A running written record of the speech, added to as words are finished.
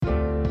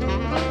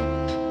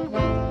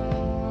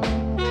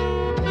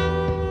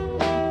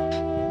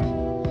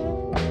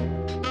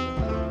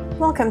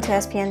Welcome to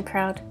SPN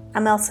Proud.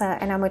 I'm Elsa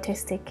and I'm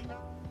autistic.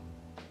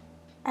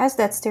 As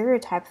that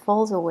stereotype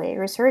falls away,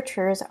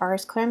 researchers are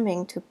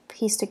scrambling to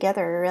piece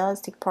together a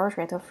realistic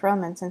portrait of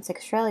romance and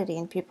sexuality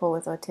in people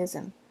with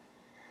autism.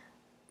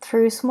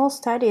 Through small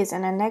studies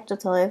and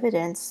anecdotal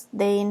evidence,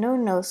 they know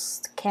no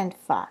scant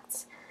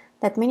facts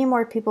that many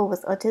more people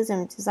with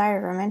autism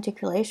desire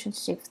romantic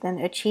relationships than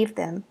achieve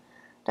them,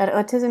 that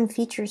autism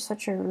features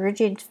such a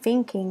rigid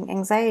thinking,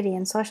 anxiety,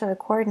 and social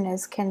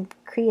awkwardness can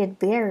create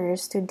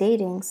barriers to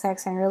dating,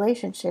 sex, and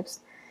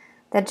relationships,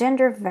 that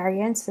gender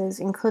variances,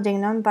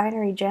 including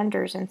non-binary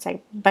genders and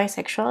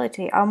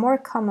bisexuality, are more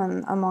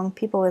common among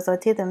people with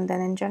autism than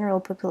in general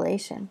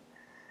population.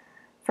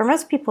 For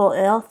most people,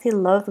 a healthy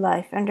love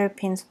life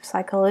underpins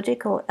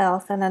psychological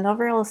health and an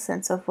overall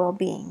sense of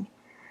well-being.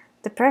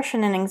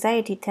 Depression and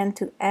anxiety tend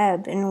to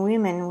ebb in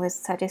women with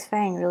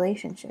satisfying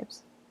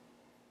relationships.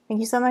 Thank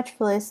you so much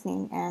for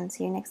listening, and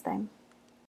see you next time.